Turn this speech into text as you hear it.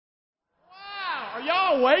Are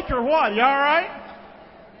y'all awake or what? You all right?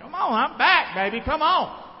 Come on, I'm back, baby. Come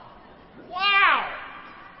on. Wow.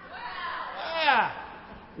 Yeah.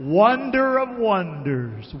 Wonder of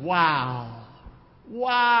wonders. Wow.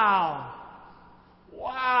 Wow.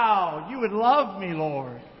 Wow. You would love me,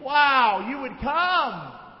 Lord. Wow. You would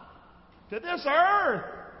come to this earth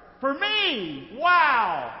for me.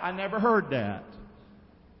 Wow. I never heard that.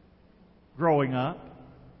 Growing up,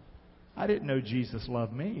 I didn't know Jesus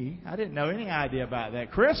loved me. I didn't know any idea about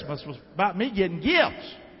that. Christmas was about me getting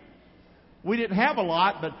gifts. We didn't have a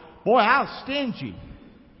lot, but boy, I was stingy.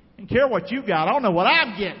 Didn't care what you got. I don't know what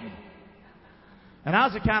I'm getting. And I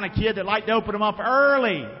was the kind of kid that liked to open them up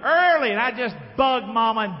early. And I just bugged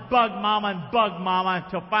Mama and bugged Mama and bugged Mama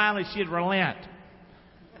until finally she'd relent.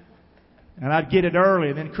 And I'd get it early,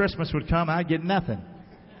 and then Christmas would come and I'd get nothing.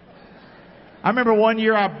 I remember one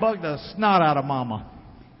year I bugged the snot out of Mama.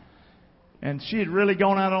 And she had really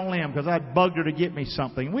gone out on a limb because I'd bugged her to get me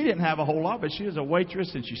something. We didn't have a whole lot, but she was a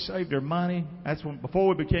waitress and she saved her money. That's when, before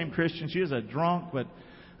we became Christians, she was a drunk, but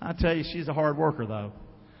I tell you, she's a hard worker though.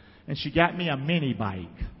 And she got me a mini bike.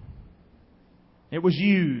 It was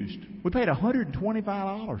used. We paid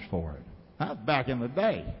 $125 for it. That was back in the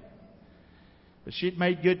day. But she'd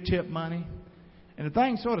made good tip money. And the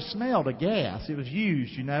thing sort of smelled of gas. It was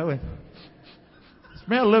used, you know. And it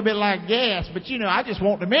smelled a little bit like gas. But, you know, I just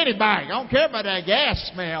want the mini bike. I don't care about that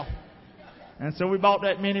gas smell. And so we bought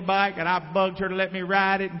that mini bike, and I bugged her to let me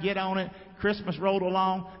ride it and get on it. Christmas rolled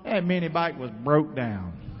along. That mini bike was broke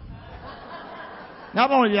down. Not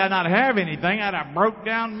only did I not have anything, I had a broke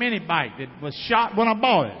down mini bike that was shot when I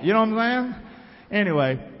bought it. You know what I'm saying?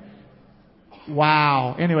 Anyway.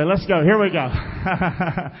 Wow. Anyway, let's go. Here we go.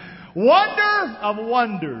 Wonder of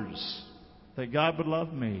wonders that God would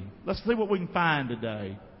love me. Let's see what we can find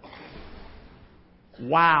today.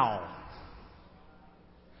 Wow.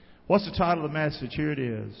 What's the title of the message? Here it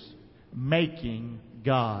is. Making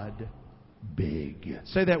God big.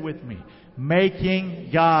 Say that with me. Making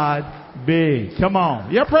God big. Come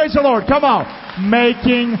on. Yeah, praise the Lord. Come on.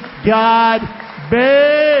 Making God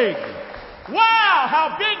big. Wow,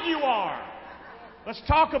 how big you are. Let's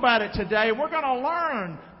talk about it today. We're going to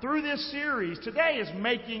learn through this series. Today is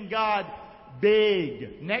Making God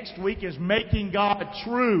big. Next week is Making God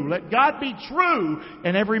true. Let God be true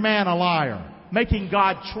and every man a liar. Making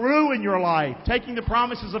God true in your life. Taking the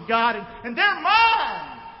promises of God and they're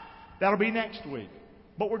mine. That'll be next week.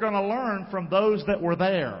 But we're going to learn from those that were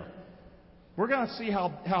there. We're going to see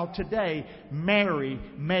how today Mary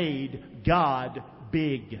made God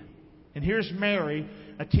big. And here's Mary,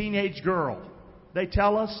 a teenage girl. They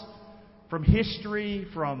tell us from history,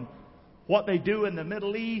 from what they do in the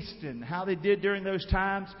Middle East and how they did during those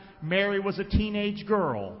times, Mary was a teenage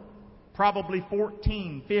girl, probably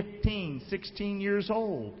 14, 15, 16 years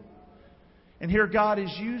old. And here God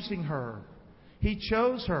is using her. He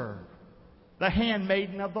chose her, the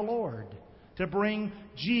handmaiden of the Lord, to bring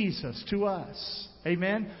Jesus to us.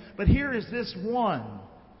 Amen? But here is this one,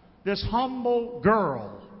 this humble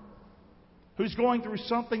girl, who's going through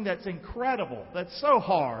something that's incredible, that's so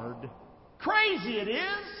hard. Crazy it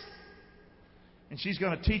is. And she's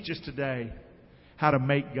going to teach us today how to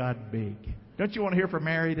make God big. Don't you want to hear from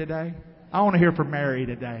Mary today? I want to hear from Mary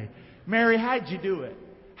today. Mary, how'd you do it?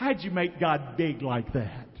 How'd you make God big like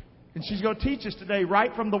that? And she's going to teach us today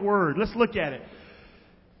right from the Word. Let's look at it.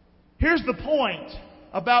 Here's the point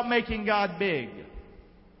about making God big.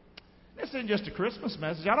 This isn't just a Christmas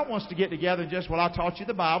message. I don't want us to get together and just, well, I taught you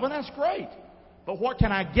the Bible, and that's great. But what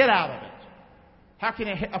can I get out of it? How can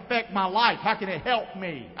it affect my life? How can it help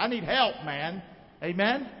me? I need help, man.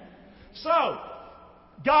 Amen? So,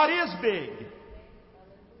 God is big.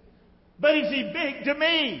 But is He big to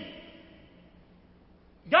me?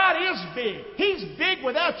 God is big. He's big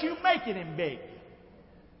without you making Him big.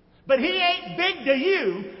 But He ain't big to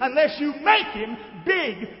you unless you make Him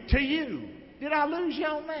big to you. Did I lose you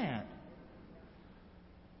on that?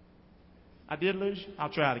 I did lose you?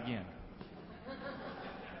 I'll try it again.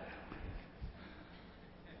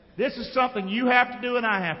 This is something you have to do and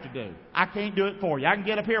I have to do. I can't do it for you. I can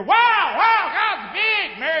get up here, wow, God's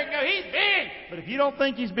big. Mary can go, He's big. But if you don't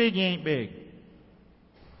think He's big, He ain't big.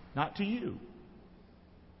 Not to you.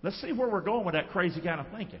 Let's see where we're going with that crazy kind of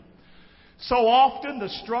thinking. So often the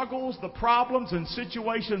struggles, the problems, and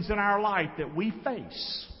situations in our life that we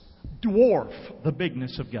face dwarf the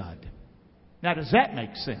bigness of God. Now, does that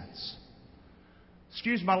make sense?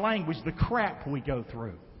 Excuse my language, the crap we go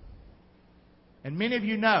through. And many of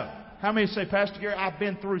you know. How many say, Pastor Gary, I've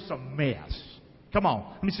been through some mess. Come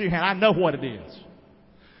on, let me see your hand. I know what it is.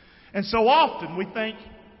 And so often we think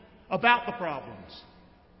about the problems.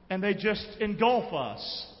 And they just engulf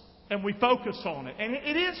us. And we focus on it. And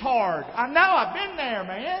it is hard. I know, I've been there,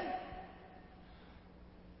 man.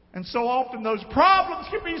 And so often those problems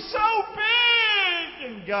can be so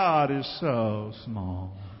big and God is so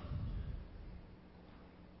small.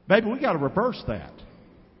 Baby, we got to reverse that.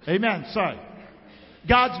 Amen. Say,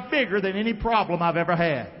 God's bigger than any problem I've ever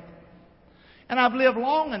had. And I've lived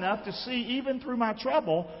long enough to see, even through my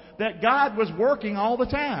trouble, that God was working all the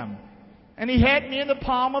time. And He had me in the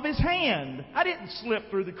palm of His hand. I didn't slip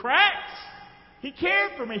through the cracks. He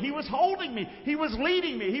cared for me. He was holding me. He was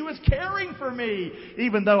leading me. He was caring for me.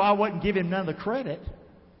 Even though I wasn't giving Him none of the credit.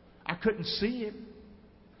 I couldn't see Him.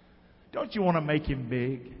 Don't you want to make Him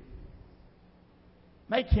big?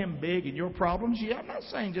 Make Him big in your problems? Yeah, I'm not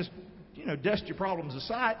saying just, dust your problems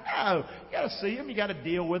aside. No, you got to see them. You got to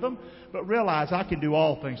deal with them. But realize I can do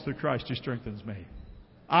all things through Christ who strengthens me.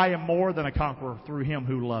 I am more than a conqueror through Him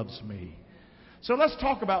who loves me. So let's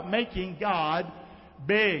talk about making God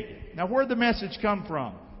big. Now, where'd the message come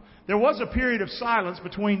from? There was a period of silence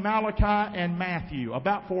between Malachi and Matthew,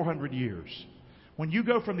 about 400 years. When you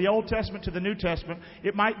go from the Old Testament to the New Testament,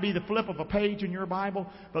 it might be the flip of a page in your Bible,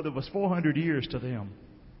 but it was 400 years to them.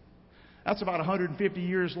 That's about 150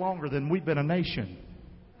 years longer than we've been a nation.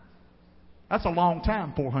 That's a long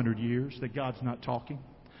time, 400 years, that God's not talking.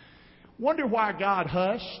 Wonder why God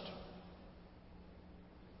hushed?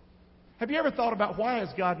 Have you ever thought about why is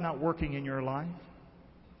God not working in your life?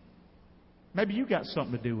 Maybe you got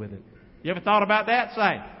something to do with it. You ever thought about that?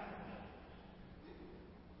 Say.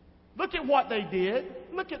 Look at what they did.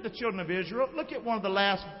 Look at the children of Israel. Look at one of the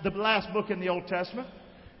last book in the Old Testament.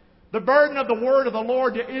 The burden of the word of the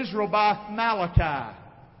Lord to Israel by Malachi.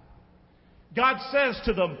 God says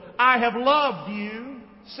to them, I have loved you,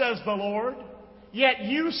 says the Lord, yet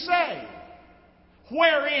you say,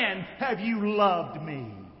 wherein have you loved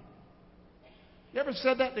me? You ever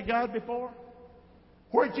said that to God before?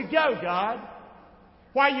 Where'd you go, God?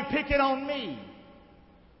 Why are you picking on me?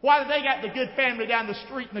 Why do they got the good family down the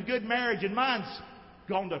street and the good marriage and mine's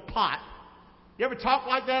gone to pot? You ever talk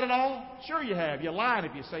like that at all? Sure you have. You're lying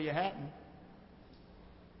if you say you hadn't.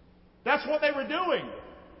 That's what they were doing.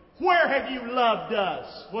 Where have you loved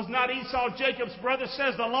us? Was not Esau Jacob's brother,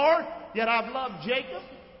 says the Lord? Yet I've loved Jacob.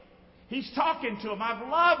 He's talking to him. I've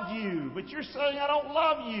loved you, but you're saying I don't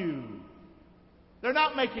love you. They're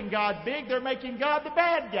not making God big. They're making God the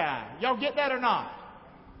bad guy. Y'all get that or not?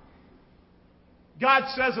 God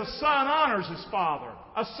says a son honors his father.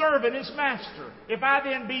 A servant his master. If I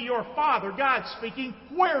then be your father, God speaking,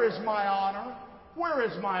 where is my honor? Where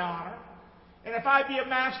is my honor? And if I be a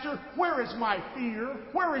master, where is my fear?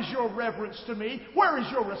 Where is your reverence to me? Where is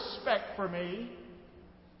your respect for me?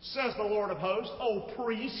 Says the Lord of hosts, O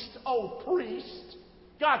priest,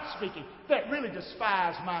 God speaking, that really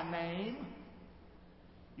despise my name.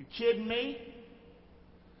 You kidding me?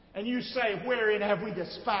 And you say, wherein have we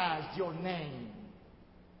despised your name?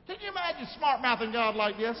 Can you imagine smart-mouthing God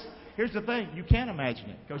like this? Here's the thing. You can't imagine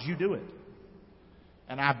it because you do it.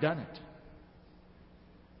 And I've done it.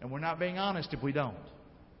 And we're not being honest if we don't.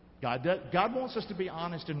 God wants us to be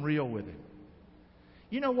honest and real with Him.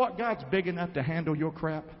 You know what? God's big enough to handle your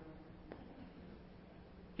crap.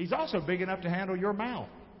 He's also big enough to handle your mouth.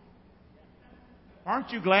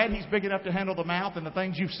 Aren't you glad He's big enough to handle the mouth and the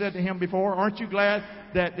things you've said to Him before? Aren't you glad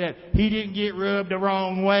that He didn't get rubbed the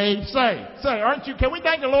wrong way? Say, aren't you? Can we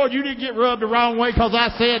thank the Lord you didn't get rubbed the wrong way because I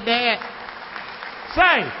said that?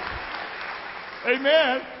 Say,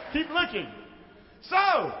 amen. Keep looking.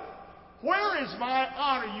 So, where is my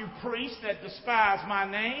honor, you priests that despise my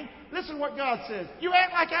name? Listen what God says. You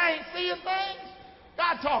act like I ain't seeing things.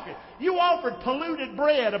 God talking. You offered polluted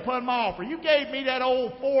bread upon my offering. You gave me that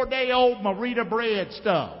old 4-day-old Marita bread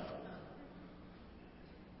stuff.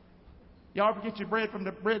 Y'all ever get your bread from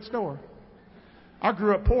the bread store? I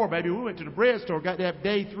grew up poor, baby. We went to the bread store, got that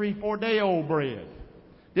day 3, 4-day-old bread.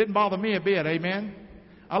 Didn't bother me a bit, amen?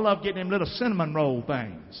 I love getting them little cinnamon roll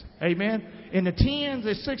things, amen? In the tins,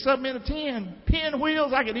 there's 6 of them in a tin.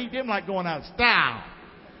 Pinwheels, I could eat them like going out of style.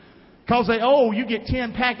 Because you get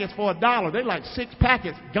 10 packets for $1. They're like 6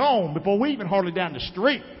 packets gone before we even hardly down the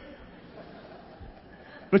street.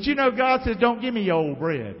 But God says, don't give me your old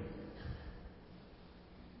bread.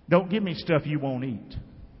 Don't give me stuff you won't eat.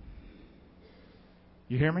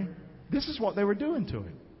 You hear me? This is what they were doing to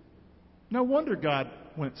Him. No wonder God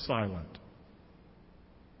went silent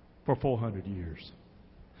for 400 years.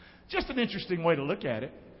 Just an interesting way to look at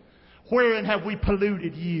it. Wherein have we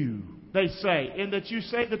polluted you? They say, in that you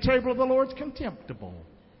say the table of the Lord's contemptible.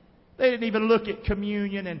 They didn't even look at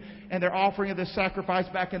communion and their offering of the sacrifice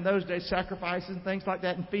back in those days, sacrifices and things like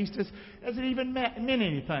that and feasts. Doesn't even mean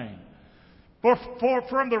anything. For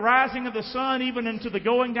from the rising of the sun even unto the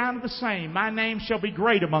going down of the same, my name shall be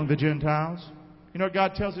great among the Gentiles. You know what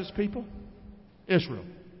God tells His people? Israel.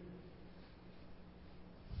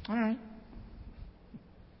 All right.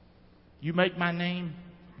 You make my name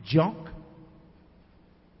junk,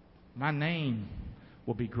 my name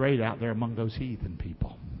will be great out there among those heathen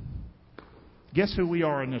people. Guess who we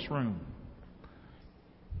are in this room?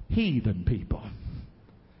 Heathen people.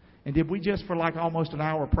 And did we just for like almost an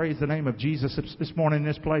hour praise the name of Jesus this morning in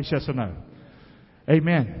this place? Yes or no?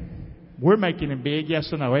 Amen. We're making Him big. Yes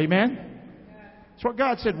or no? Amen? That's what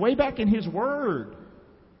God said way back in His Word.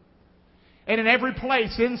 And in every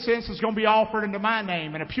place incense is going to be offered unto my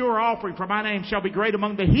name, and a pure offering for my name shall be great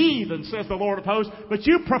among the heathen, says the Lord of hosts. But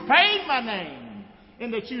you profane my name,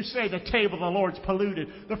 in that you say the table of the Lord's polluted,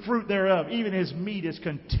 the fruit thereof, even His meat is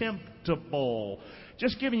contemptible.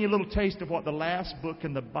 Just giving you a little taste of what the last book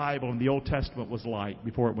in the Bible in the Old Testament was like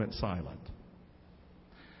before it went silent.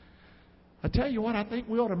 I tell you what, I think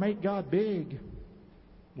we ought to make God big.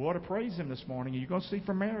 We ought to praise Him this morning. You're going to see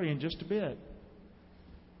from Mary in just a bit.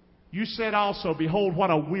 You said also, behold, what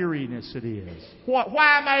a weariness it is. Why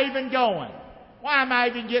am I even going? Why am I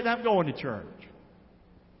even getting up going to church?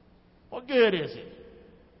 What good is it?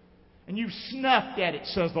 And you've snuffed at it,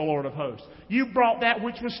 says the Lord of hosts. You brought that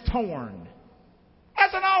which was torn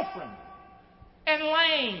as an offering and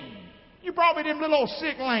lame. You brought me them little old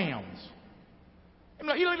sick lambs. You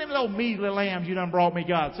look at them little measly lambs you done brought me,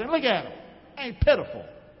 God said. Look at them. Ain't pitiful.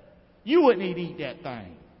 You wouldn't even eat that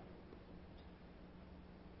thing.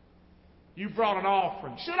 You brought an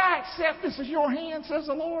offering. Should I accept this as your hand, says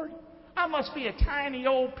the Lord? I must be a tiny,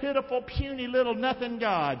 old, pitiful, puny, little nothing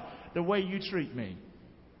God the way you treat me.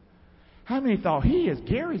 How many thought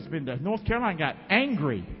Gary's been to North Carolina and got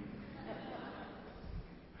angry?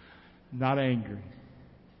 Not angry.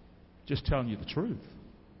 Just telling you the truth.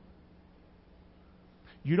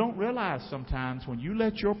 You don't realize sometimes when you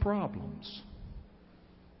let your problems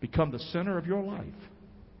become the center of your life.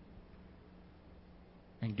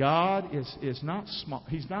 And God is not small.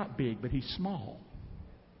 He's not big, but He's small.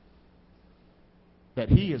 That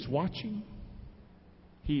He is watching.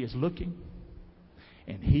 He is looking.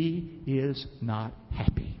 And He is not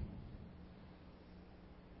happy.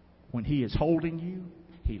 When He is holding you,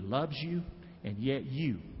 He loves you, and yet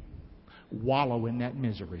you wallow in that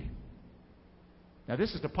misery. Now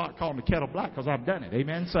this is the pot calling the kettle black because I've done it.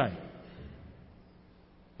 Amen? Say.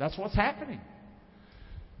 That's what's happening.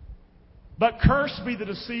 But cursed be the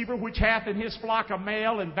deceiver which hath in his flock a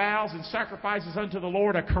male and vows and sacrifices unto the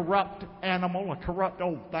Lord a corrupt animal, a corrupt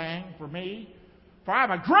old thing for me. For I'm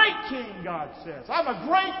a great king, God says. I'm a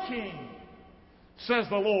great king, says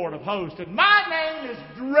the Lord of hosts. And my name is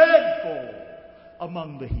dreadful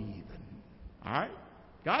among the heathen. All right?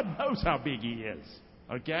 God knows how big He is.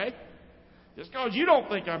 Okay? Just because you don't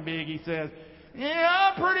think I'm big, He says,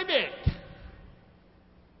 yeah, I'm pretty big.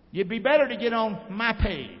 You'd be better to get on my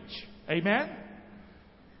page. Amen?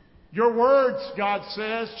 Your words, God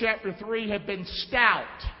says, chapter 3, have been stout.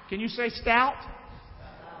 Can you say stout?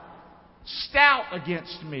 Stout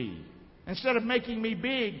against me. Instead of making me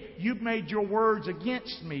big, you've made your words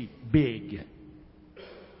against me big.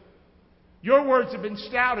 Your words have been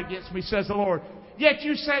stout against me, says the Lord. Yet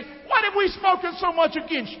you say, what have we spoken so much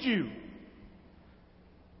against you?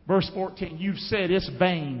 Verse 14, you've said it's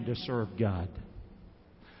vain to serve God.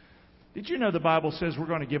 Did you know the Bible says we're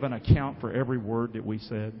going to give an account for every word that we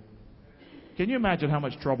said? Can you imagine how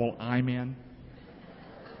much trouble I'm in?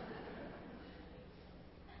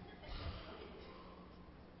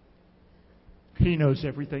 He knows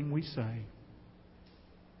everything we say.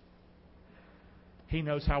 He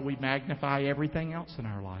knows how we magnify everything else in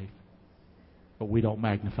our life. But we don't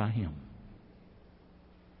magnify Him.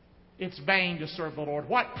 It's vain to serve the Lord.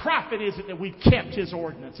 What profit is it that we've kept His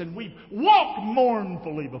ordinance and we've walked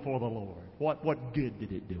mournfully before the Lord? What good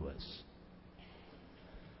did it do us?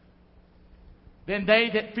 Then they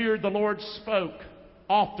that feared the Lord spoke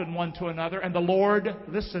often one to another, and the Lord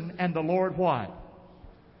listened, and the Lord what?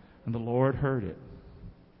 And the Lord heard it.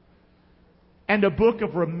 And a book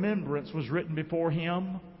of remembrance was written before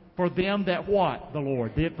Him for them that what? The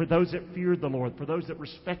Lord. For those that feared the Lord, for those that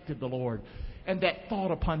respected the Lord, and that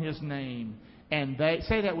thought upon His name. And they,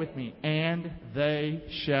 say that with me, and they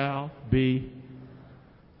shall be.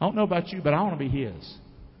 I don't know about you, but I want to be His.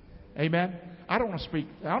 Amen? I don't want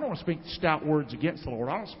to speak stout words against the Lord.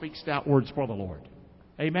 I want to speak stout words for the Lord.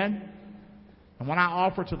 Amen? And when I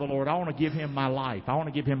offer to the Lord, I want to give Him my life. I want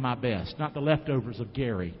to give Him my best, not the leftovers of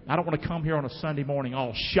Gary. I don't want to come here on a Sunday morning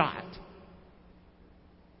all shot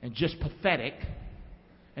and just pathetic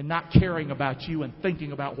and not caring about you and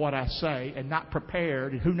thinking about what I say and not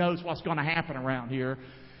prepared and who knows what's going to happen around here.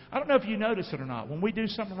 I don't know if you notice it or not. When we do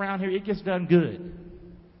something around here, it gets done good.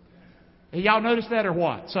 Y'all notice that or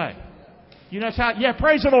what? Say. You notice how? Yeah,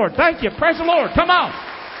 praise the Lord. Thank you. Praise the Lord. Come on.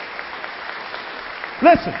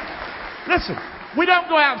 Listen. We don't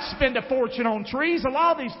go out and spend a fortune on trees. A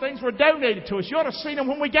lot of these things were donated to us. You ought to have seen them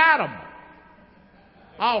when we got them.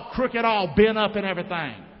 All crooked, all bent up and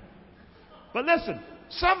everything. But listen,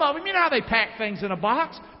 some of them, you know how they pack things in a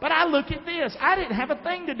box? But I look at this. I didn't have a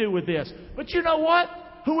thing to do with this. But you know what?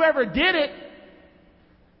 Whoever did it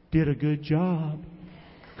did a good job.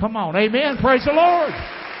 Come on. Amen. Praise the Lord.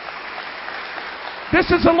 This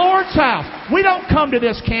is the Lord's house. We don't come to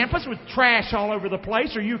this campus with trash all over the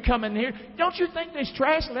place, or you come in here. Don't you think there's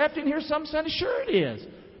trash left in here some Sunday? Sure it is.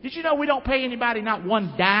 Did you know we don't pay anybody not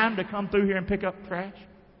one dime to come through here and pick up trash?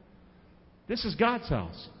 This is God's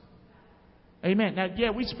house. Amen. Now,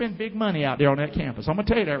 yeah, we spend big money out there on that campus. I'm going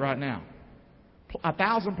to tell you that right now.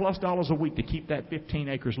 $1,000+ a week to keep that 15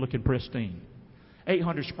 acres looking pristine.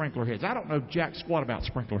 800 sprinkler heads. I don't know jack squat about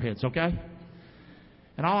sprinkler heads, okay?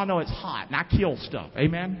 And all I know, it's hot, and I kill stuff.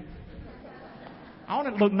 Amen? I want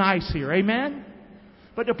it to look nice here. Amen?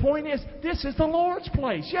 But the point is, this is the Lord's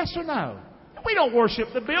place. Yes or no? We don't worship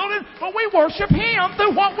the building, but we worship Him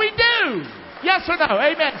through what we do. Yes or no?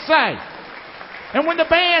 Amen? Say. And when the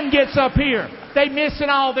band gets up here, they missing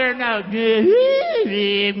all their notes. Are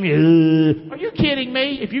you kidding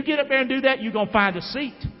me? If you get up there and do that, you're going to find a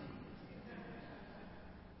seat.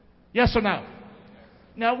 Yes or no?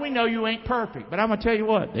 No, we know you ain't perfect, but I'm going to tell you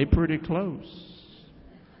what, they pretty close.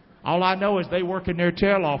 All I know is they working their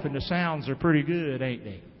tail off and the sounds are pretty good, ain't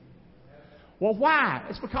they? Well, why?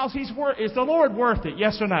 It's because is the Lord worth it?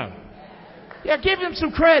 Yes or no? Yeah, give Him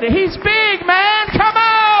some credit. He's big, man. Come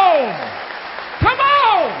on! Come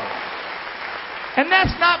on! And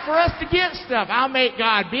that's not for us to get stuff. I'll make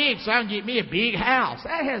God big so I can get me a big house.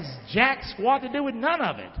 That has jack squat to do with none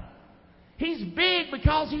of it. He's big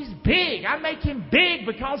because He's big. I make Him big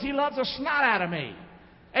because He loves the snot out of me.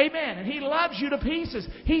 Amen. And He loves you to pieces.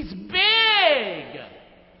 He's big.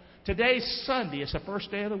 Today's Sunday. It's the first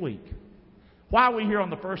day of the week. Why are we here on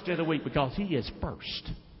the first day of the week? Because He is first.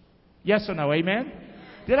 Yes or no? Amen?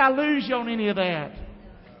 Did I lose you on any of that?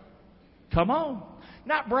 Come on.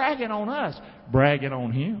 Not bragging on us. Bragging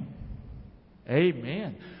on Him.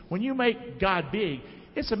 Amen. When you make God big,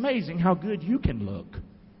 it's amazing how good you can look.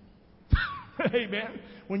 Amen.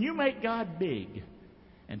 When you make God big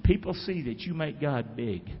and people see that you make God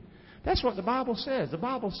big, that's what the Bible says. The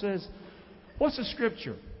Bible says, what's the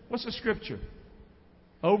scripture? What's the scripture?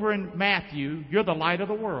 Over in Matthew, you're the light of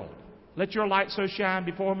the world. Let your light so shine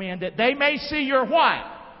before men that they may see your what?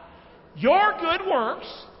 Your good works.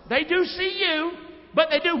 They do see you, but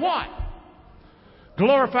they do what?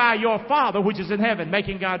 Glorify your Father which is in heaven,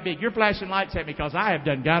 making God big. You're flashing lights at me because I have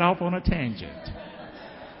done got off on a tangent.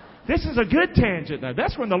 This is a good tangent, though.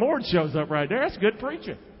 That's when the Lord shows up right there. That's good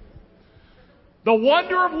preaching. The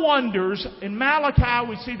wonder of wonders. In Malachi,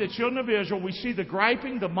 we see the children of Israel. We see the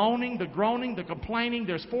griping, the moaning, the groaning, the complaining.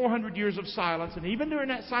 There's 400 years of silence. And even during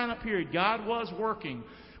that silent period, God was working.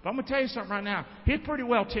 But I'm going to tell you something right now. He's pretty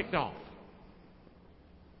well ticked off.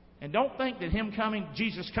 And don't think that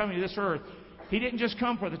Jesus coming to this earth, He didn't just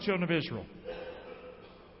come for the children of Israel.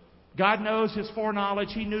 God knows His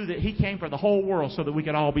foreknowledge. He knew that He came for the whole world so that we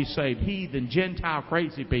could all be saved. Heathen, Gentile,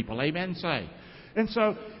 crazy people. Amen? Say. And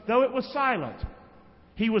so, though it was silent,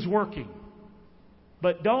 He was working.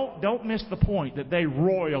 But don't miss the point that they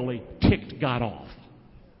royally ticked God off.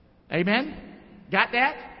 Amen? Got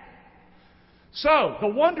that? So, the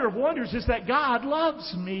wonder of wonders is that God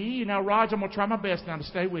loves me. Now, Roger, I'm going to try my best now to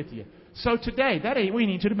stay with you. So today, that ain't we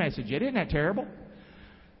need to the message yet. Isn't that terrible?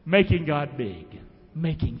 Making God big.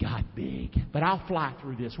 Making God big. But I'll fly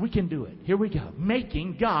through this. We can do it. Here we go.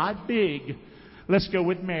 Making God big. Let's go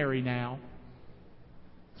with Mary now.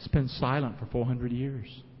 It's been silent for 400 years.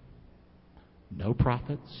 No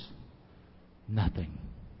prophets. Nothing.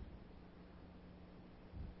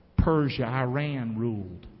 Persia, Iran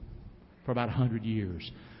ruled for about 100 years.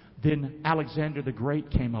 Then Alexander the Great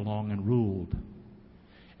came along and ruled.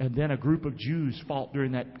 And then a group of Jews fought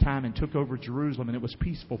during that time and took over Jerusalem, and it was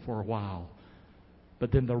peaceful for a while.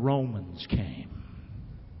 But then the Romans came.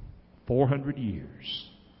 400 years.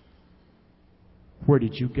 Where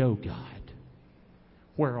did you go, God?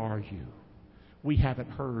 Where are you? We haven't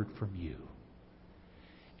heard from you.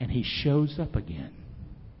 And He shows up again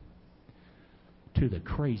to the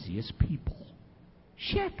craziest people.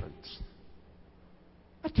 Shepherds.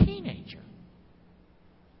 A teenager.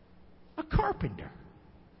 A carpenter.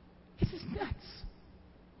 This is nuts.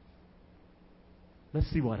 Let's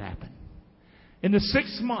see what happened. In the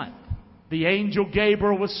 6th month, the angel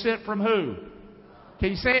Gabriel was sent from who?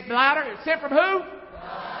 Can you say it louder? It's sent from who?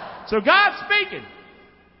 God. So God's speaking.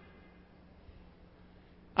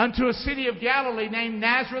 Unto a city of Galilee named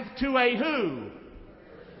Nazareth, to a who?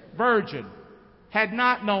 Virgin. Had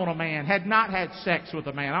not known a man, had not had sex with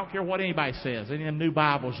a man. I don't care what anybody says, any of them new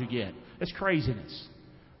Bibles you get. It's craziness.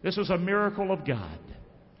 This was a miracle of God.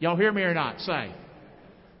 Y'all hear me or not? Say.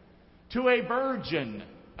 To a virgin,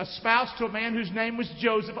 espoused to a man whose name was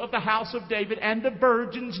Joseph of the house of David, and the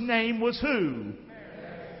virgin's name was who?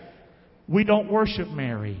 Mary. We don't worship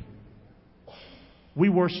Mary. We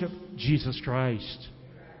worship Jesus Christ.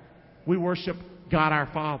 We worship God our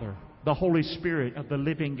Father, the Holy Spirit of the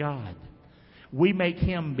living God. We make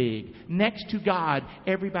Him big. Next to God,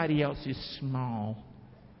 everybody else is small.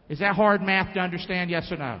 Is that hard math to understand?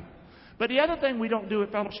 Yes or no? But the other thing we don't do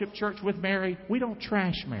at Fellowship Church with Mary, we don't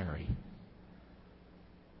trash Mary.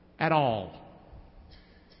 At all.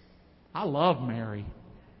 I love Mary.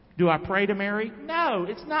 Do I pray to Mary? No,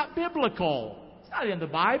 it's not biblical. It's not in the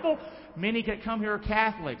Bible. Many that come here are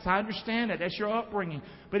Catholics. I understand that. That's your upbringing.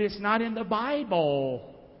 But it's not in the Bible.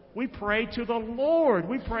 We pray to the Lord.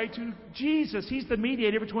 We pray to Jesus. He's the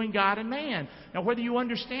mediator between God and man. Now, whether you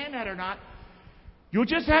understand that or not, you'll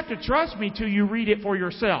just have to trust me till you read it for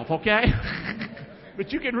yourself, okay?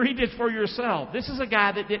 But you can read this for yourself. This is a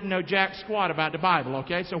guy that didn't know jack squat about the Bible,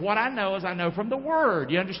 okay? So what I know is I know from the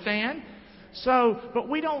Word. You understand? So, but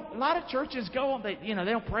we don't, a lot of churches go on, they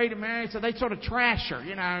don't pray to Mary, so they sort of trash her.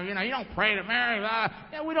 You don't pray to Mary.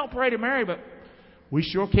 Yeah, we don't pray to Mary, but we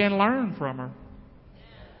sure can learn from her.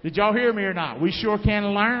 Did y'all hear me or not? We sure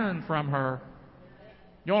can learn from her.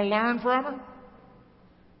 You want to learn from her?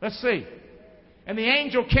 Let's see. And the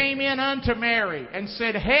angel came in unto Mary and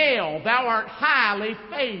said, Hail, thou art highly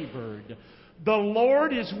favored. The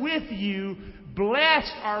Lord is with you.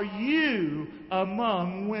 Blessed are you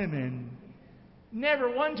among women. Never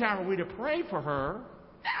one time are we to pray for her.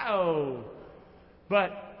 No.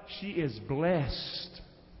 But she is blessed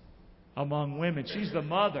among women. She's the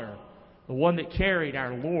mother, the one that carried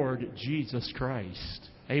our Lord Jesus Christ.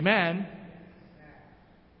 Amen.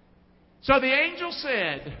 So the angel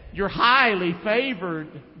said, You're highly favored.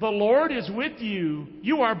 The Lord is with you.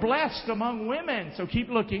 You are blessed among women. So keep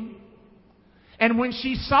looking. And when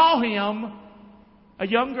she saw him, a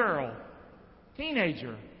young girl,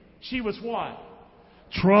 teenager, she was what?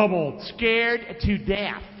 Troubled, scared to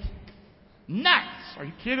death. Nuts. Are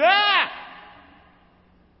you kidding?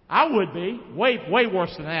 I would be. Way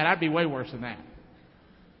worse than that. I'd be way worse than that.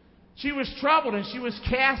 She was troubled and she was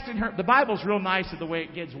cast in her... The Bible's real nice at the way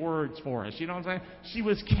it gets words for us. You know what I'm saying? She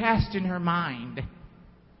was cast in her mind.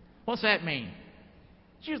 What's that mean?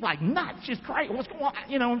 She was like nuts. She's crazy. What's going on?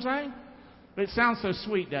 You know what I'm saying? But it sounds so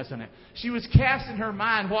sweet, doesn't it? She was cast in her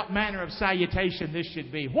mind what manner of salutation this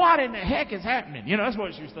should be. What in the heck is happening? That's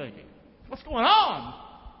what she was thinking. What's going on?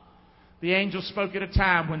 The angel spoke at a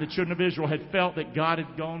time when the children of Israel had felt that God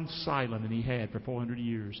had gone silent, and He had for 400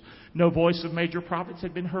 years. No voice of major prophets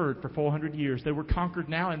had been heard for 400 years. They were conquered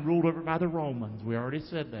now and ruled over by the Romans. We already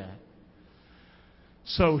said that.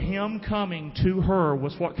 So Him coming to her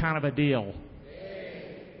was what kind of a deal?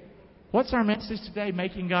 What's our message today?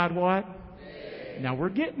 Making God what? Now we're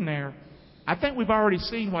getting there. I think we've already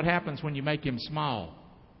seen what happens when you make Him small.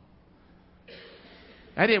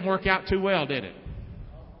 That didn't work out too well, did it?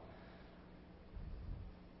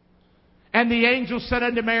 And the angel said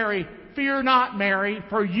unto Mary, Fear not, Mary,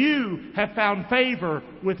 for you have found favor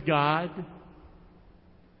with God.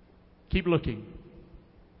 Keep looking.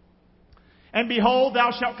 And behold,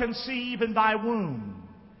 thou shalt conceive in thy womb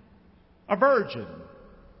a virgin,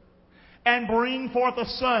 and bring forth a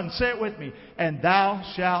son. Say it with me. And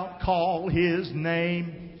thou shalt call his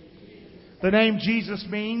name. The name Jesus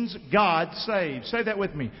means God saves. Say that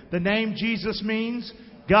with me. The name Jesus means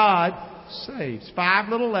God saves. 5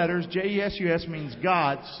 little letters. J-E-S-U-S means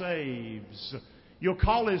God saves. You'll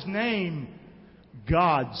call His name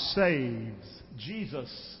God saves.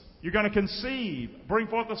 Jesus. You're going to conceive, bring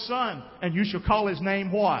forth a son, and you shall call His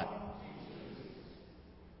name what?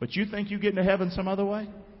 But you think you get into heaven some other way?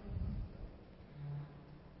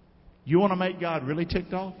 You want to make God really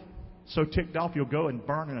ticked off? So ticked off you'll go and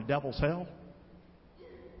burn in a devil's hell?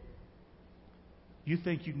 You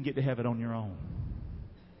think you can get to heaven on your own?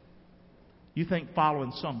 You think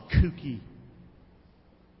following some kooky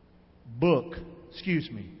book,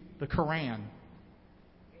 the Quran,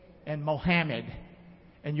 and Mohammed,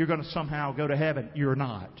 and you're going to somehow go to heaven? You're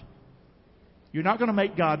not. You're not going to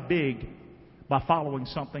make God big by following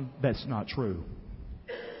something that's not true.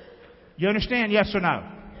 You understand? Yes or no?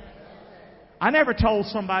 I never told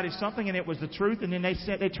somebody something and it was the truth, and then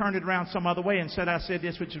they turned it around some other way and said I said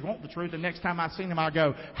this, which is not the truth. The next time I seen them, I'll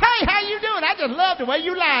go, "Hey, how you doing? I just love the way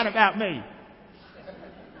you lied about me."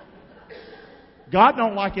 God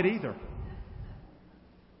don't like it either.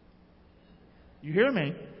 You hear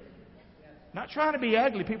me? Not trying to be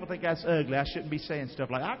ugly. People think that's ugly. I shouldn't be saying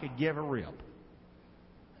stuff like, "I could give a rip."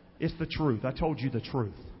 It's the truth. I told you the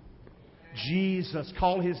truth. Jesus.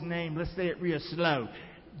 Call His name. Let's say it real slow.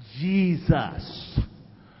 Jesus.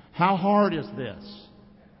 How hard is this?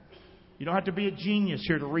 You don't have to be a genius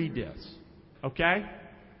here to read this. Okay?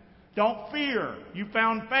 Don't fear. You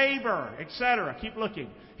found favor, etc. Keep looking.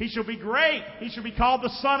 He shall be great. He shall be called the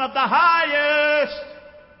Son of the Highest.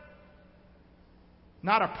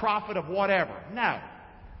 Not a prophet of whatever. No.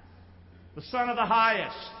 The Son of the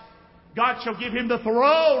Highest. God shall give Him the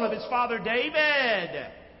throne of His father David.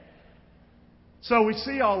 So we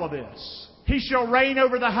see all of this. He shall reign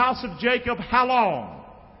over the house of Jacob how long?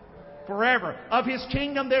 Forever. Of His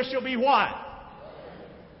kingdom there shall be what?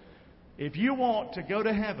 If you want to go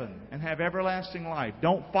to heaven and have everlasting life,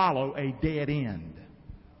 don't follow a dead end.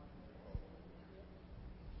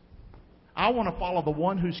 I want to follow the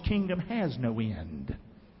one whose kingdom has no end.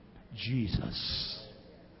 Jesus.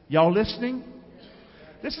 Y'all listening?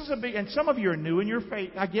 This is a big, and some of you are new in your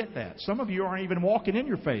faith. I get that. Some of you aren't even walking in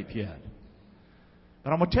your faith yet.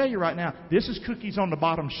 But I'm going to tell you right now, this is cookies on the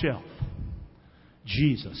bottom shelf.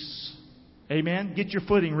 Jesus. Amen? Get your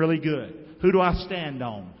footing really good. Who do I stand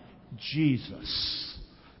on? Jesus.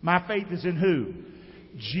 My faith is in who?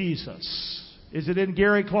 Jesus. Is it in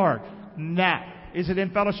Gary Clark? No. Is it in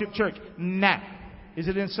Fellowship Church? No. Is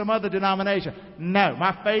it in some other denomination? No.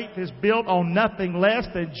 My faith is built on nothing less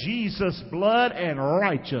than Jesus' blood and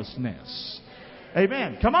righteousness.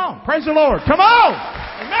 Amen. Come on. Praise the Lord. Come on.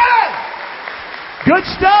 Amen. Good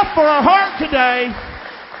stuff for our heart today.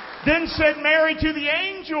 Then said Mary to the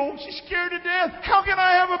angel, she's scared to death. "How can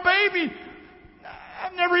I have a baby?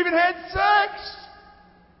 I've never even had sex."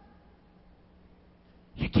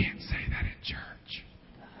 You can't say that in church.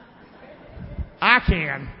 I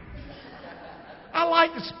can. I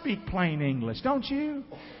like to speak plain English, don't you?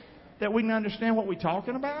 That we can understand what we're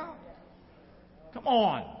talking about. Come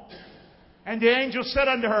on. And the angel said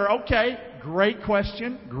unto her, okay, great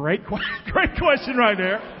question. Great question right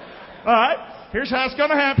there. All right. Here's how it's going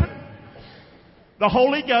to happen. The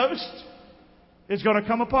Holy Ghost is going to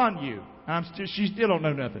come upon you. She still don't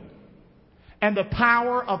know nothing. And the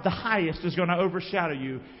power of the highest is going to overshadow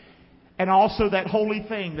you. And also that holy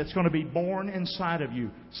thing that's going to be born inside of you.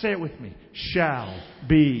 Say it with me. Shall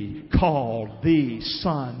be called the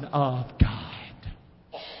Son of God.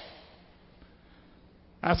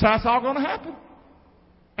 That's how it's all going to happen.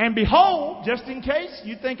 And behold, just in case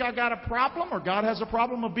you think I got a problem or God has a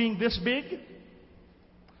problem of being this big,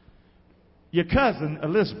 your cousin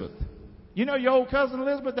Elizabeth. You know your old cousin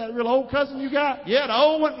Elizabeth, that real old cousin you got? Yeah, the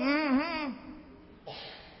old one. Mm-hmm.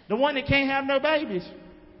 The one that can't have no babies.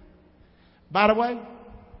 By the way,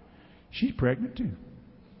 she's pregnant too.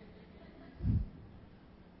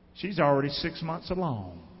 She's already 6 months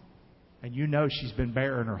along. And you know she's been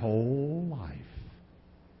barren her whole life.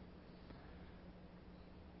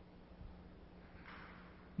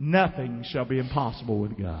 Nothing shall be impossible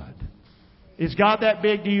with God. Is God that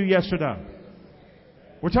big to you? Yes or no?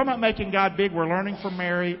 We're talking about making God big. We're learning from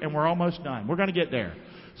Mary, and we're almost done. We're going to get there.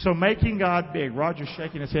 So making God big. Roger's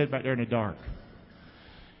shaking his head back there in the dark.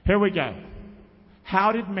 Here we go.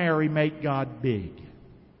 How did Mary make God big?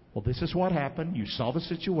 Well, this is what happened. You saw the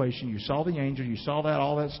situation. You saw the angel. You saw that,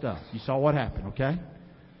 all that stuff. You saw what happened, okay?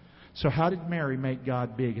 So how did Mary make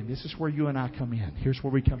God big? And this is where you and I come in. Here's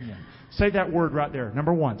where we come in. Say that word right there.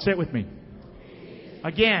 Number one. Say it with me.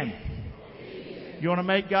 Again. You want to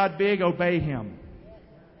make God big? Obey Him.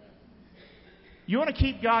 You want to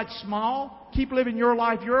keep God small? Keep living your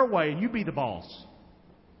life your way and you be the boss.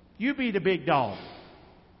 You be the big dog.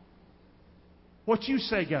 What you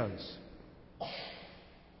say goes.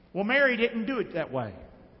 Well, Mary didn't do it that way.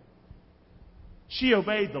 She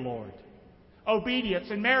obeyed the Lord. Obedience.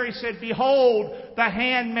 And Mary said, behold, the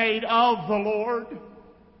handmaid of the Lord.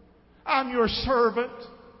 I'm your servant.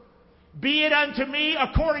 Be it unto me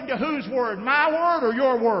according to whose word? My word or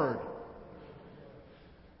your word?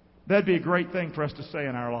 That'd be a great thing for us to say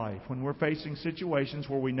in our life. When we're facing situations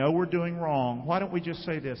where we know we're doing wrong, why don't we just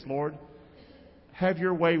say this, Lord, have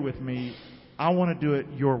your way with me. I want to do it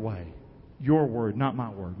your way. Your word, not my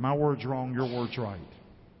word. My word's wrong, your word's right.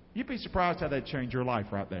 You'd be surprised how that'd change your life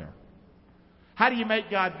right there. How do you make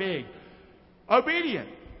God big? Obedient.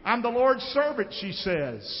 I'm the Lord's servant, she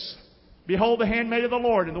says. Behold the handmaid of the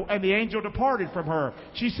Lord. And the angel departed from her.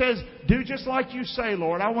 She says, do just like you say,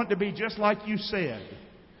 Lord. I want to be just like you said.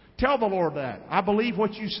 Tell the Lord that. I believe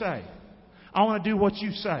what you say. I want to do what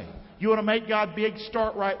you say. You want to make God big?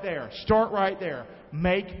 Start right there. Start right there.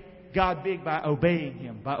 Make God big by obeying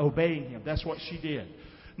Him. By obeying Him. That's what she did.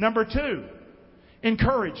 Number 2,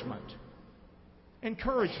 encouragement.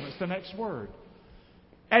 Encouragement's the next word.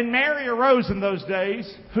 And Mary arose in those days.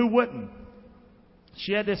 Who wouldn't?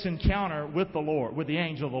 She had this encounter with the Lord, with the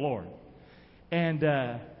angel of the Lord. And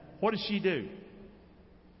what does she do?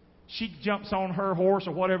 She jumps on her horse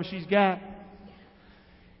or whatever she's got,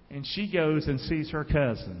 and she goes and sees her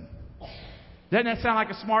cousin. Doesn't that sound like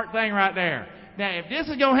a smart thing right there? Now, if this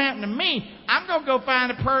is going to happen to me, I'm going to go find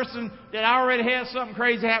a person that already has something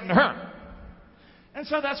crazy happen to her. And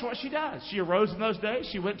so that's what she does. She arose in those days.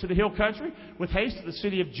 She went to the hill country with haste to the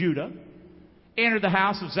city of Judah, entered the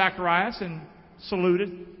house of Zacharias, and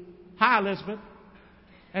saluted. Hi, Elizabeth.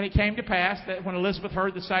 And it came to pass that when Elizabeth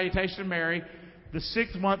heard the salutation of Mary, the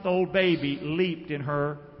 6-month-old baby leaped in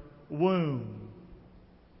her womb.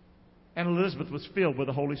 And Elizabeth was filled with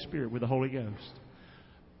the Holy Spirit, with the Holy Ghost.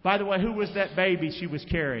 By the way, who was that baby she was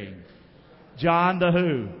carrying? John the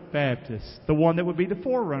who? Baptist. The one that would be the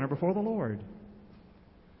forerunner before the Lord.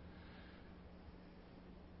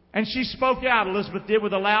 And she spoke out, Elizabeth did,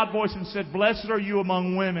 with a loud voice and said, blessed are you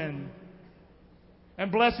among women.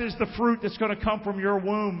 And blessed is the fruit that's going to come from your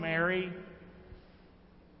womb, Mary.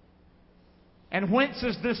 And whence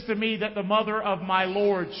is this to me that the mother of my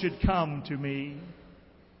Lord should come to me?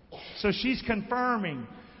 So she's confirming.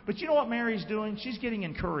 But you know what Mary's doing? She's getting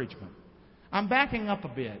encouragement. I'm backing up a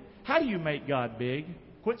bit. How do you make God big?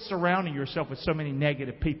 Quit surrounding yourself with so many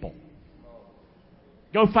negative people.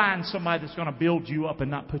 Go find somebody that's going to build you up and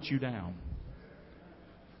not put you down.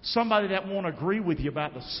 Somebody that won't agree with you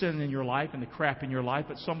about the sin in your life and the crap in your life,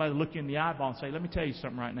 but somebody look you in the eyeball and say, let me tell you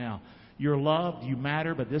something right now. You're loved, you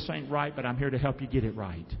matter, but this ain't right, but I'm here to help you get it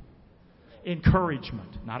right.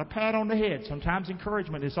 Encouragement, not a pat on the head. Sometimes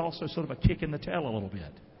encouragement is also sort of a kick in the tail a little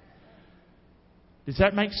bit. Does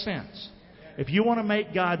that make sense? If you want to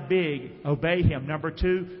make God big, obey Him. Number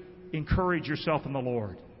 2, encourage yourself in the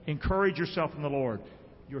Lord. Encourage yourself in the Lord.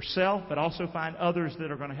 Yourself, but also find others that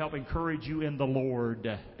are going to help encourage you in the Lord.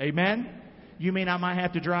 Amen? You mean I might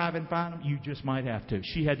have to drive and find them? You just might have to.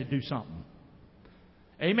 She had to do something.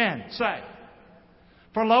 Amen. Say,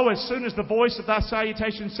 for lo, as soon as the voice of thy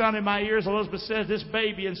salutation sounded in my ears, Elizabeth says, this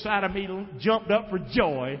baby inside of me jumped up for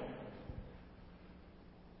joy.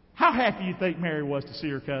 How happy you think Mary was to see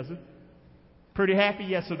her cousin? Pretty happy,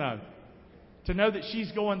 yes or no? To know that she's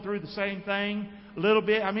going through the same thing a little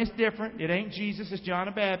bit. I mean, it's different. It ain't Jesus, it's John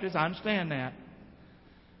the Baptist. I understand that.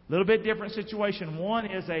 A little bit different situation. One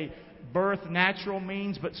is a birth natural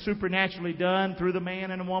means, but supernaturally done through the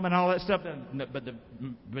man and the woman, all that stuff.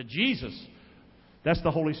 But Jesus, that's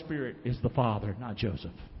the Holy Spirit, is the Father, not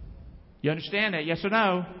Joseph. You understand that? Yes or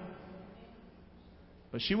no?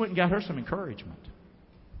 But she went and got her some encouragement.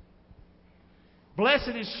 Blessed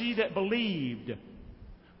is she that believed,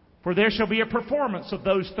 for there shall be a performance of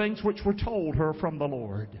those things which were told her from the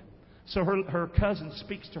Lord. So her cousin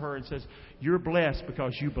speaks to her and says, you're blessed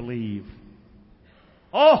because you believe.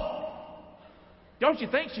 Oh! Don't you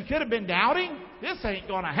think she could have been doubting? This ain't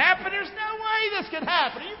going to happen. There's no way this could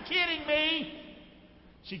happen. Are you kidding me?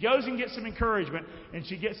 She goes and gets some encouragement, and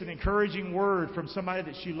she gets an encouraging word from somebody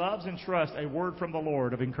that she loves and trusts, a word from the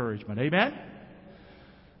Lord of encouragement. Amen?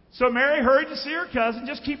 So Mary hurried to see her cousin.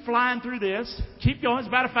 Just keep flying through this. Keep going. It's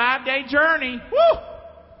about a 5-day journey. Woo!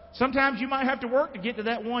 Sometimes you might have to work to get to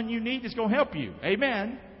that one you need that's going to help you.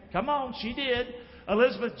 Amen. Come on. She did.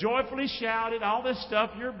 Elizabeth joyfully shouted all this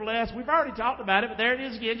stuff. You're blessed. We've already talked about it, but there it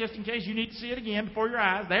is again, just in case you need to see it again before your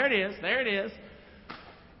eyes. There it is. There it is.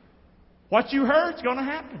 What you heard is going to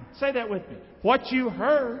happen. Say that with me. What you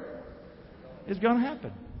heard is going to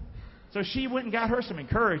happen. So she went and got her some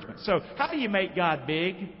encouragement. So how do you make God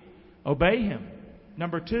big? Obey Him.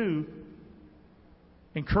 Number 2,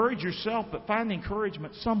 encourage yourself, but find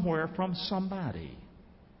encouragement somewhere from somebody.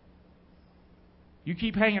 You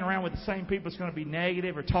keep hanging around with the same people that's going to be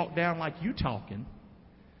negative or talk down like you talking,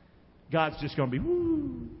 God's just going to be,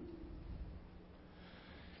 woo.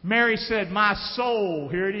 Mary said, my soul,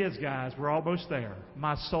 here it is, guys, we're almost there.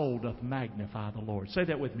 My soul doth magnify the Lord. Say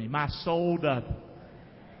that with me. My soul doth.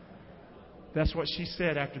 That's what she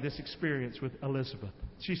said after this experience with Elizabeth.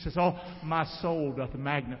 She says, oh, my soul doth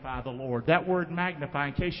magnify the Lord. That word magnify,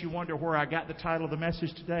 in case you wonder where I got the title of the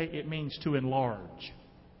message today, it means to enlarge.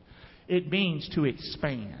 It means to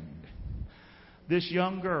expand. This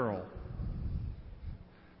young girl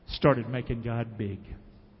started making God big.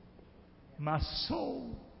 My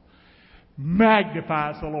soul.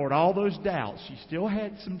 magnifies the Lord. All those doubts. She still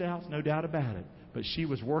had some doubts, no doubt about it. But she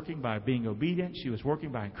was working by being obedient. She was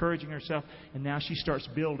working by encouraging herself. And now she starts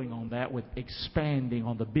building on that with expanding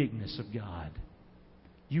on the bigness of God.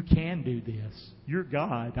 You can do this. You're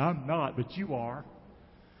God. I'm not, but you are.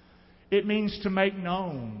 It means to make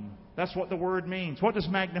known. That's what the word means. What does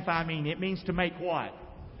magnify mean? It means to make what?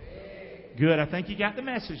 Good. I think you got the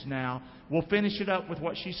message now. We'll finish it up with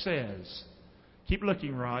what she says. Keep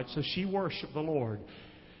looking, Rod. So she worshiped the Lord.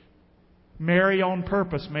 Mary on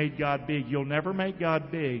purpose made God big. You'll never make God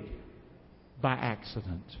big by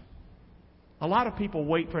accident. A lot of people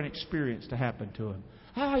wait for an experience to happen to them.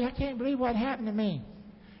 Oh, I can't believe what happened to me.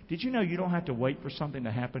 Did you know you don't have to wait for something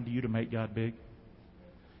to happen to you to make God big?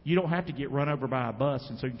 You don't have to get run over by a bus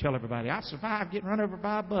and so you can tell everybody, I survived getting run over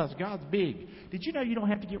by a bus. God's big. Did you know you don't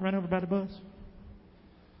have to get run over by the bus?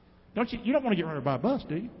 You don't want to get run over by a bus,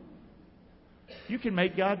 do you? You can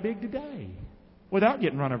make God big today without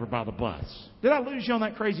getting run over by the bus. Did I lose you on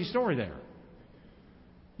that crazy story there?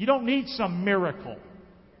 You don't need some miracle.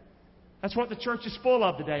 That's what the church is full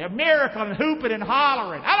of today. A miracle and hooping and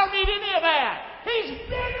hollering. I don't need any of that. He's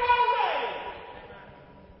big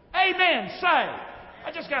already. Amen. Say.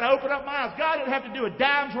 I just got to open up my eyes. God didn't have to do a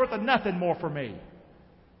dime's worth of nothing more for me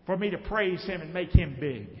to praise Him and make Him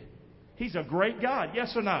big. He's a great God.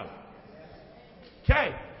 Yes or no?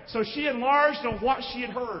 Okay. So she enlarged on what she had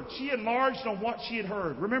heard. She enlarged on what she had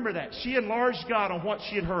heard. Remember that. She enlarged God on what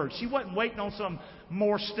she had heard. She wasn't waiting on some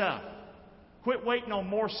more stuff. Quit waiting on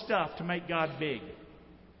more stuff to make God big.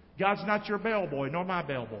 God's not your bellboy, nor my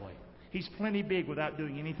bellboy. He's plenty big without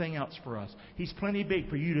doing anything else for us. He's plenty big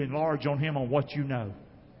for you to enlarge on Him on what you know.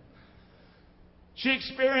 She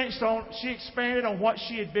expanded on what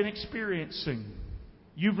she had been experiencing.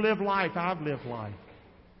 You've lived life. I've lived life.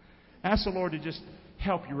 Ask the Lord to just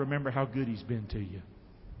help you remember how good He's been to you.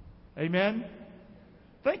 Amen?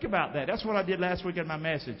 Think about that. That's what I did last week in my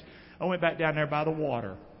message. I went back down there by the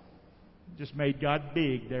water. Just made God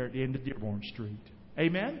big there at the end of Dearborn Street.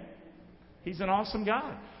 Amen? He's an awesome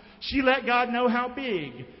God. She let God know how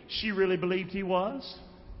big she really believed He was.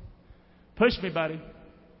 Push me, buddy.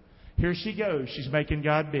 Here she goes. She's making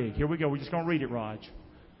God big. Here we go. We're just going to read it, Raj.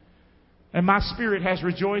 And my spirit has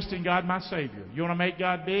rejoiced in God my Savior. You want to make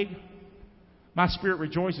God big? My spirit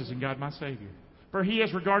rejoices in God my Savior. For He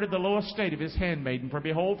has regarded the low estate of His handmaiden. For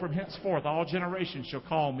behold, from henceforth all generations shall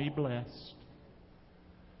call me blessed.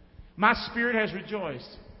 My spirit has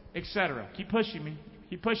rejoiced, etc. Keep pushing me.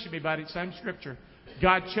 Keep pushing me, buddy. Same scripture.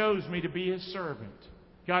 God chose me to be His servant.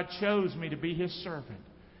 God chose me to be His servant.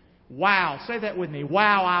 Wow. Say that with me.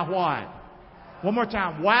 Wow, I what? One more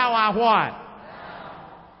time. Wow, I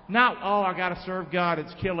what? Not, oh, I got to serve God.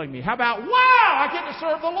 It's killing me. How about, wow, I get to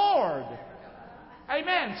serve the Lord.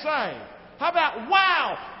 Amen. Say. How about,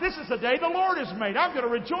 wow, this is the day the Lord has made. I'm going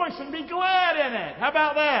to rejoice and be glad in it. How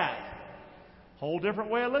about that? Whole different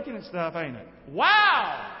way of looking at stuff, ain't it?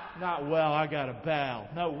 Wow. Not, well, I got to bow.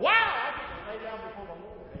 No, wow, I get to lay down before the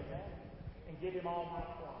Lord, amen, and give Him all my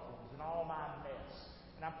problems and all my mess.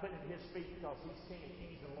 And I'm putting it at His feet because He's King of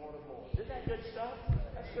Kings and Lord of Lords. Isn't that good stuff?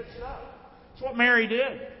 That's good stuff. That's what Mary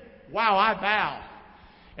did. Wow, I bow.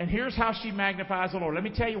 And here's how she magnifies the Lord. Let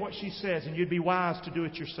me tell you what she says, and you'd be wise to do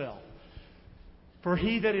it yourself. For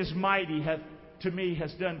He that is mighty to me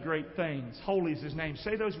has done great things. Holy is His name.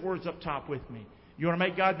 Say those words up top with me. You want to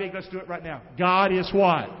make God big? Let's do it right now. God is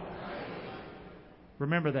what?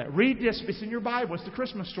 Remember that. Read this. It's in your Bible. It's the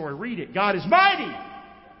Christmas story. Read it. God is mighty.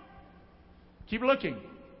 Keep looking.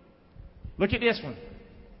 Look at this one.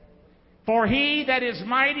 For He that is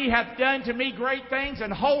mighty hath done to me great things,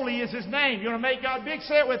 and holy is His name. You want to make God big?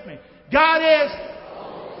 Say it with me. God is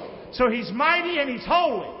holy. So He's mighty and He's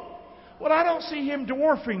holy. Well, I don't see Him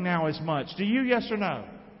dwarfing now as much. Do you? Yes or no?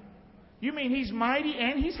 You mean He's mighty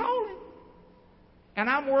and He's holy? And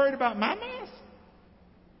I'm worried about my mess?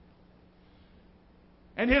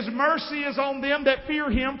 And His mercy is on them that fear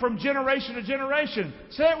Him from generation to generation.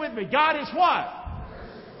 Say it with me. God is what?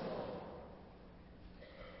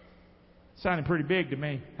 Sounding pretty big to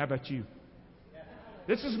me. How about you?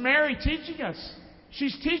 This is Mary teaching us.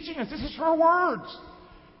 She's teaching us. This is her words.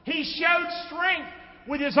 He showed strength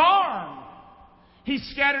with His arm. He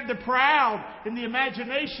scattered the proud in the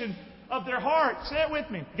imagination of their heart. Say it with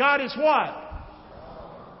me. God is what?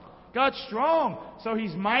 God's strong. So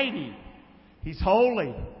He's mighty. He's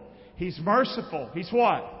holy. He's merciful. He's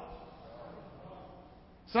what?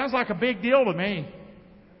 Sounds like a big deal to me.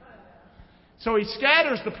 So He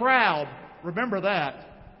scatters the proud. Remember that.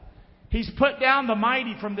 He's put down the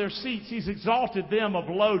mighty from their seats. He's exalted them of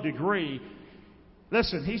low degree.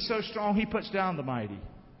 Listen, He's so strong, He puts down the mighty.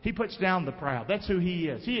 He puts down the proud. That's who He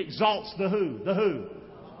is. He exalts the who? The who?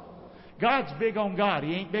 God's big on God.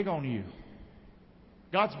 He ain't big on you.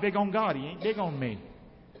 God's big on God. He ain't big on me.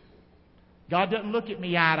 God doesn't look at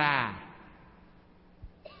me eye to eye.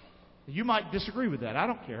 You might disagree with that. I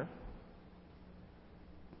don't care.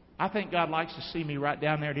 I think God likes to see me right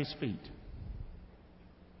down there at His feet.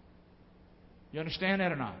 You understand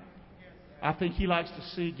that or not? I think He likes to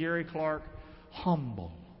see Gary Clark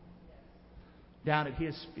humble down at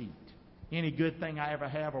His feet. Any good thing I ever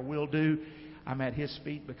have or will do, I'm at His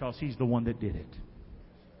feet because He's the one that did it.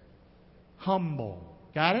 Humble.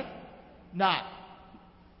 Got it? Not.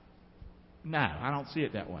 No, I don't see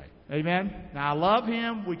it that way. Amen? Now, I love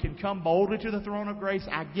Him. We can come boldly to the throne of grace.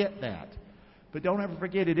 I get that. But don't ever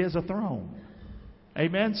forget it is a throne.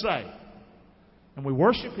 Amen? Say. And we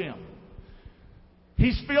worship Him.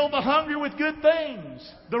 He's filled the hungry with good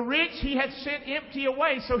things. The rich He hath sent empty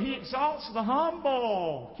away. So He exalts the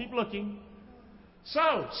humble. Keep looking.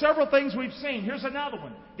 So, several things we've seen. Here's another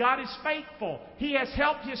one. God is faithful. He has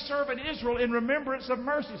helped His servant Israel in remembrance of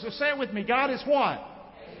mercy. So say it with me. God is what?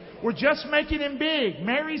 We're just making Him big.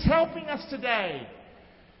 Mary's helping us today.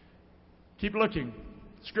 Keep looking.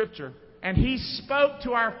 Scripture. And He spoke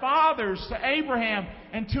to our fathers, to Abraham,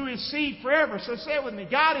 and to his seed forever. So say it with me.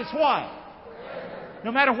 God is what?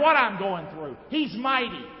 No matter what I'm going through. He's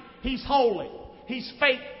mighty. He's holy. He's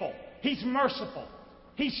faithful. He's merciful.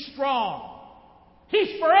 He's strong.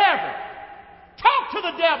 He's forever. Talk to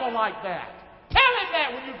the devil like that. Tell him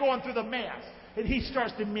that when you're going through the mess. And he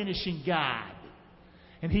starts diminishing God.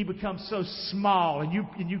 And he becomes so small. And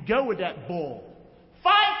you go with that bull.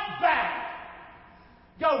 Fight back.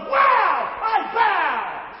 Go, wow! I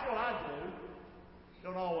bow! That's what I do.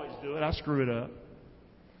 Don't always do it. I screw it up.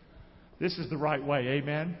 This is the right way.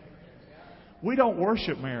 Amen? We don't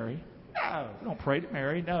worship Mary. No. We don't pray to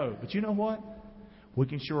Mary. No. But you know what? We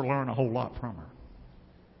can sure learn a whole lot from her.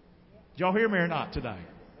 Did y'all hear me or not today?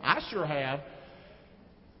 I sure have.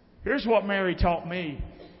 Here's what Mary taught me.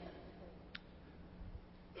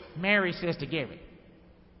 Mary says to Gary,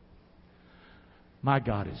 my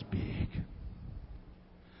God is big.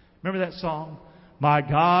 Remember that song? My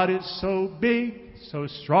God is so big, so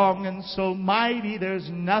strong and so mighty, there's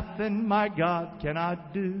nothing my God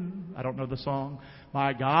cannot do. I don't know the song.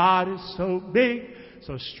 My God is so big,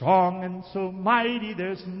 so strong and so mighty,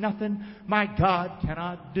 there's nothing my God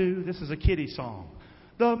cannot do. This is a kiddie song.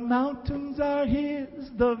 The mountains are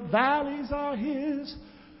His, the valleys are His,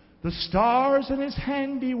 the stars in His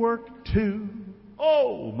handiwork too.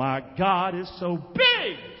 Oh, my God is so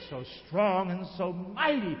big, so strong and so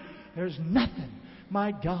mighty, there's nothing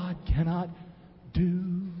my God cannot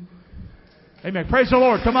do. Amen. Praise the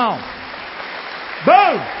Lord. Come on.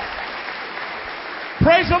 Boom.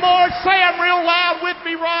 Praise the Lord. Say them real loud with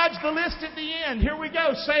me, Raj. The list at the end. Here we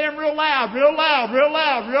go. Say them real loud, real loud, real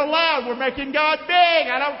loud, real loud. We're making God big.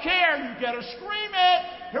 I don't care. You got to scream it.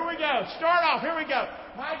 Here we go. Start off. Here we go.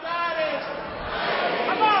 My God is.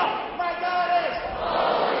 Come on. My God is.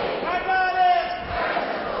 My God is.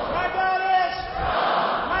 My God is.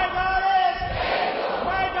 My God is.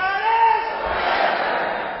 My God is.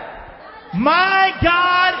 My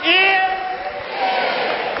God is.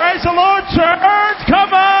 Praise the Lord, church.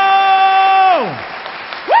 Come on.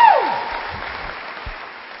 Woo!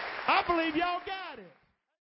 I believe y'all got it.